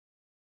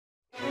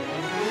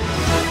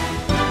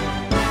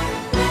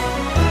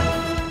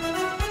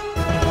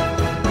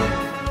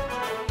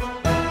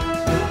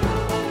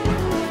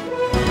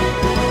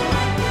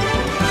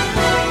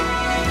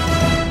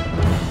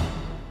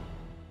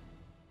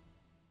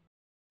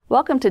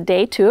Welcome to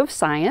day 2 of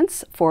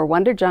science for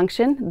Wonder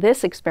Junction.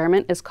 This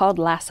experiment is called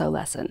Lasso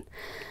lesson.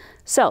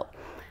 So,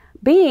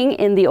 being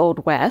in the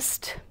Old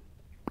West,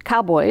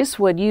 cowboys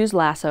would use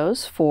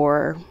lassos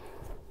for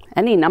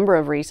any number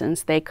of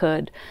reasons. They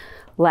could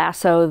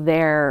lasso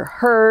their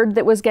herd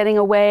that was getting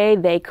away.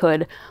 They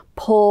could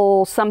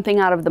pull something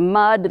out of the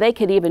mud. They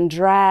could even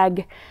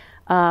drag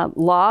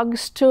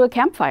logs to a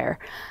campfire.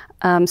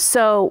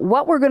 So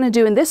what we're going to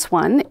do in this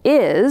one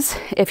is,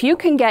 if you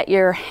can get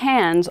your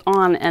hands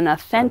on an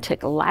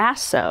authentic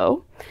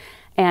lasso,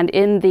 and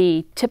in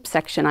the tip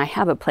section I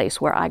have a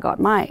place where I got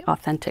my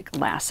authentic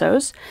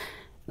lassos,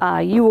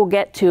 you will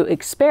get to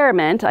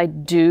experiment. I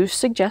do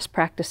suggest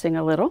practicing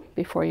a little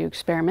before you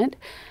experiment,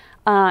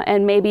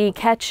 and maybe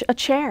catch a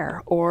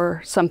chair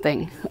or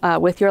something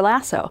with your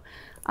lasso.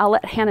 I'll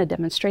let Hannah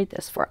demonstrate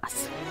this for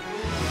us.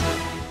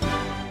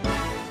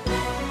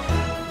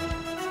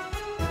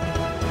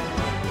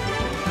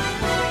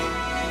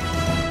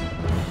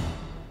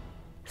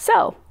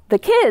 So, the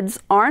kids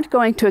aren't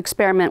going to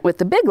experiment with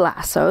the big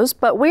lassos,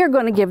 but we're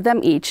going to give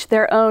them each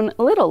their own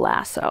little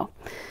lasso.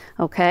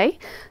 Okay?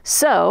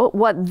 So,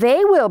 what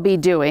they will be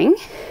doing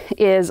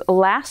is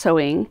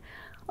lassoing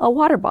a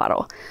water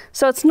bottle.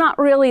 So it's not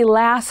really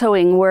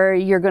lassoing where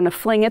you're going to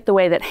fling it the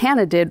way that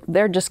Hannah did.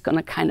 They're just going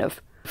to kind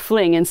of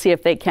fling and see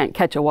if they can't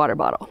catch a water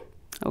bottle.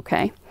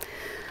 Okay?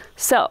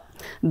 So,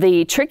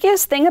 the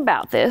trickiest thing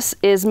about this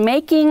is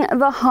making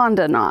the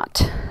Honda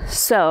knot.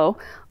 So,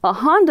 a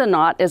Honda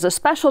knot is a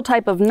special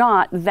type of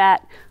knot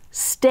that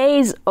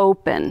stays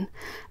open,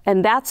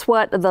 and that's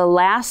what the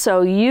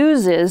lasso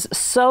uses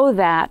so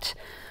that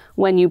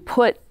when you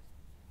put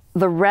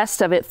the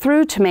rest of it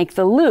through to make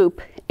the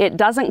loop, it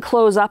doesn't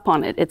close up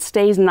on it. It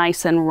stays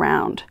nice and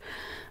round.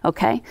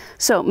 Okay,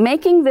 so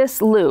making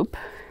this loop,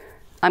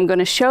 I'm going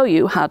to show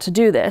you how to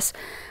do this.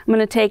 I'm going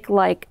to take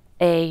like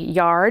a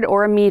yard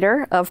or a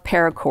meter of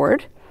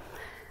paracord,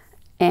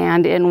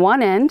 and in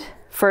one end,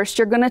 first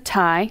you're going to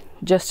tie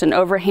just an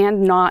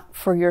overhand knot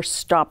for your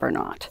stopper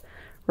knot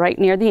right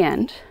near the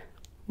end.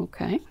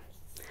 Okay.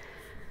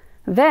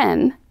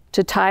 Then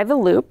to tie the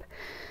loop,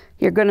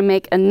 you're going to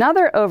make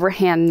another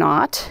overhand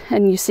knot,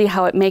 and you see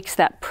how it makes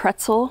that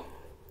pretzel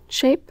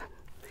shape?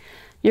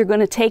 You're going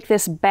to take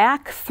this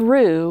back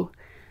through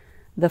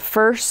the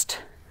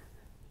first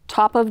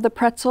top of the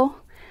pretzel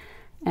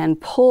and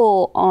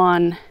pull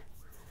on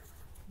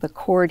the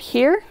cord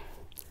here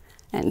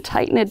and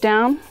tighten it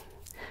down.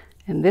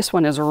 And this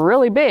one is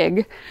really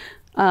big,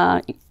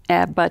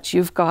 but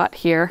you've got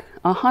here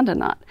a Honda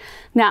knot.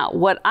 Now,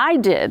 what I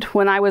did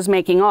when I was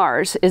making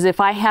ours is, if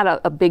I had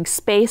a big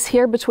space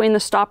here between the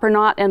stopper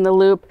knot and the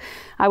loop,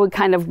 I would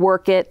kind of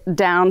work it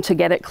down to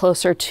get it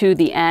closer to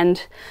the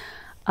end.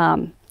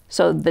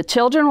 So the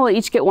children will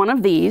each get one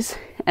of these,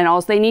 and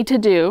all they need to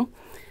do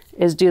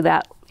is do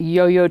that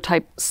yo-yo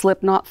type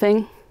slip knot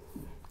thing,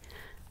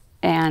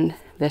 and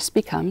this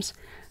becomes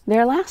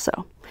their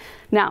lasso.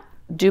 Now,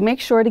 do make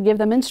sure to give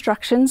them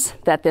instructions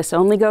that this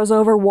only goes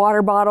over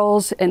water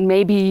bottles, and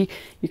maybe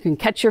you can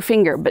catch your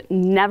finger, but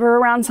never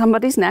around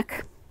somebody's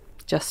neck.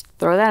 Just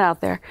throw that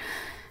out there.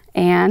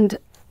 And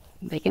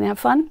they can have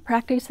fun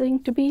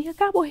practicing to be a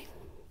cowboy.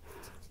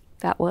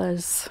 That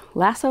was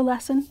Lasso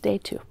lesson day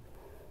 2.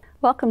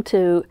 Welcome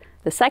to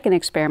the second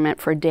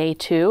experiment for day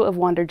 2 of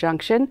Wonder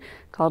Junction,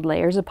 called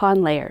Layers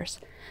Upon Layers.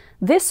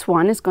 This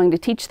one is going to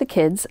teach the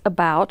kids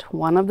about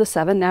one of the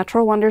 7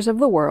 natural wonders of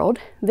the world.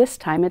 This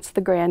time it's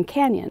the Grand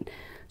Canyon.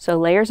 So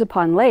layers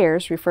upon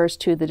layers refers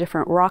to the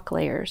different rock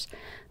layers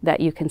that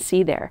you can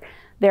see there.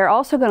 They're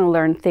also going to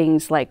learn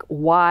things like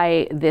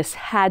why this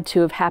had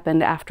to have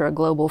happened after a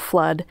global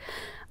flood,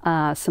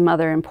 some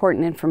other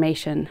important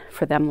information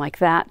for them like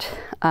that.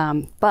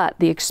 But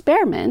the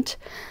experiment,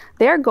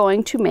 they're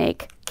going to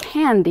make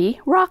candy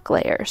rock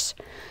layers.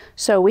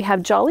 So we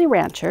have Jolly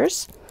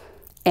Ranchers,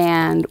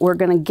 and we're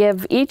going to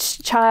give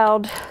each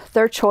child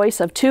their choice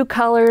of 2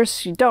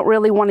 colors. You don't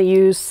really want to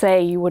use,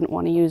 say, you wouldn't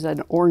want to use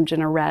an orange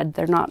and a red.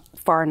 They're not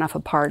far enough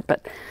apart,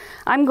 but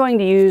I'm going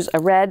to use a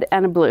red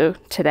and a blue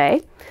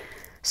today.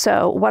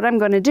 So what I'm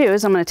going to do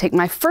is I'm going to take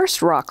my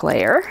first rock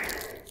layer,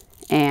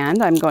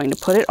 and I'm going to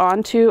put it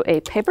onto a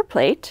paper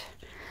plate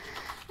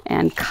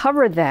and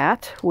cover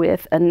that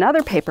with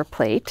another paper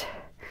plate.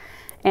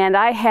 And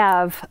I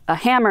have a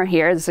hammer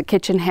here. This is a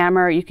kitchen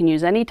hammer. You can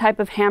use any type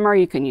of hammer.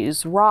 You can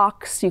use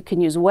rocks. You can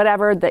use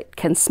whatever that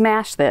can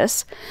smash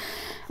this.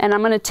 And I'm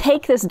going to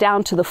take this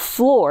down to the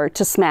floor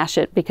to smash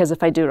it, because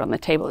if I do it on the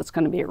table, it's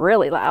going to be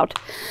really loud.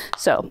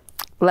 So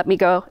let me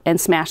go and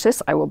smash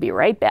this. I will be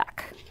right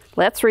back.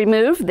 Let's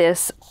remove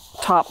this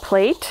top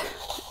plate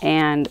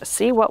and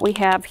see what we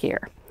have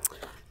here.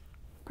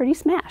 Pretty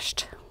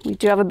smashed. We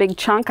do have a big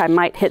chunk. I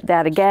might hit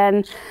that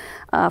again.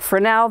 For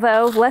now,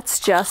 though, let's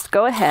just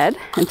go ahead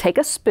and take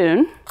a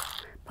spoon,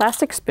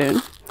 plastic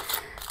spoon,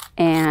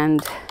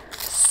 and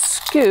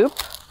scoop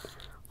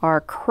our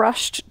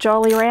crushed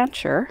Jolly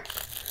Rancher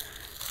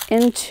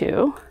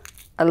into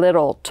a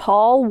little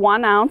tall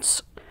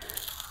 1-ounce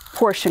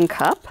portion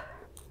cup.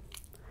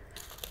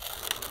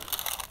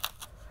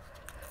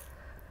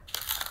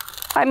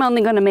 I'm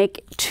only going to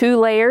make 2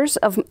 layers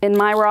in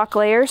my rock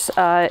layers.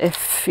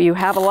 If you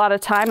have a lot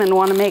of time and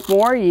want to make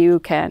more, you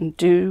can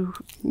do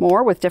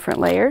more with different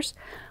layers.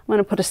 I'm going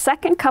to put a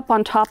second cup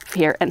on top of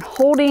here, and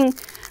holding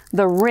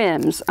the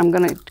rims, I'm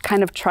going to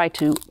kind of try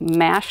to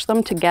mash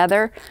them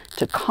together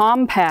to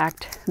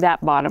compact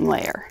that bottom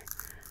layer.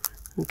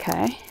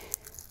 Okay,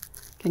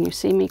 can you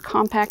see me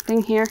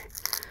compacting here?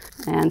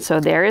 And so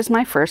there is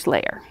my first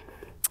layer.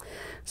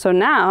 So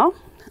now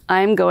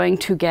I'm going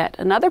to get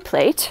another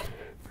plate,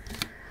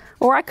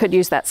 or I could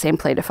use that same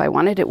plate if I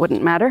wanted, it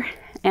wouldn't matter,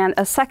 and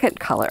a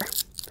second color.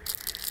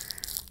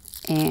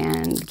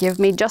 And give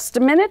me just a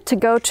minute to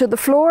go to the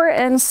floor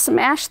and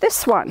smash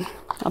this one.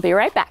 I'll be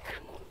right back.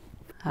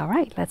 All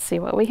right, let's see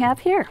what we have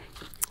here.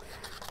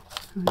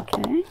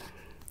 Okay.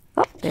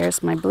 Oh,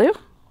 there's my blue.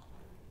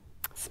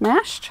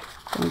 Smashed.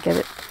 Gonna get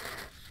it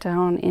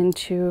down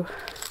into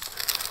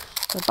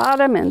the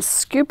bottom and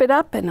scoop it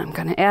up, and I'm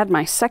gonna add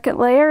my second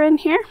layer in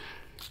here.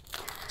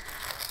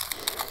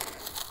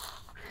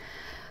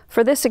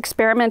 For this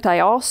experiment, I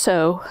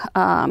also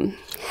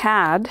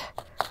had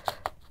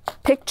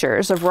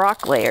pictures of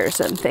rock layers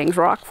and things,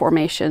 rock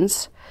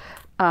formations,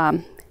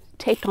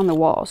 taped on the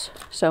walls.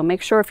 So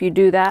make sure if you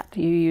do that,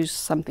 you use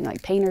something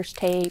like painter's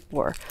tape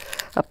or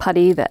a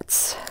putty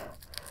that's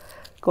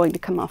going to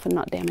come off and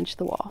not damage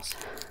the walls.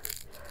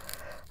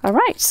 All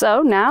right,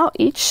 so now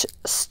each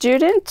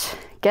student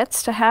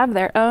gets to have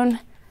their own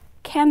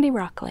candy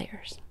rock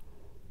layers.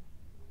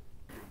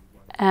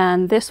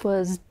 And this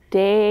was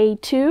day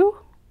 2,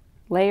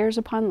 layers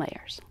upon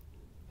layers.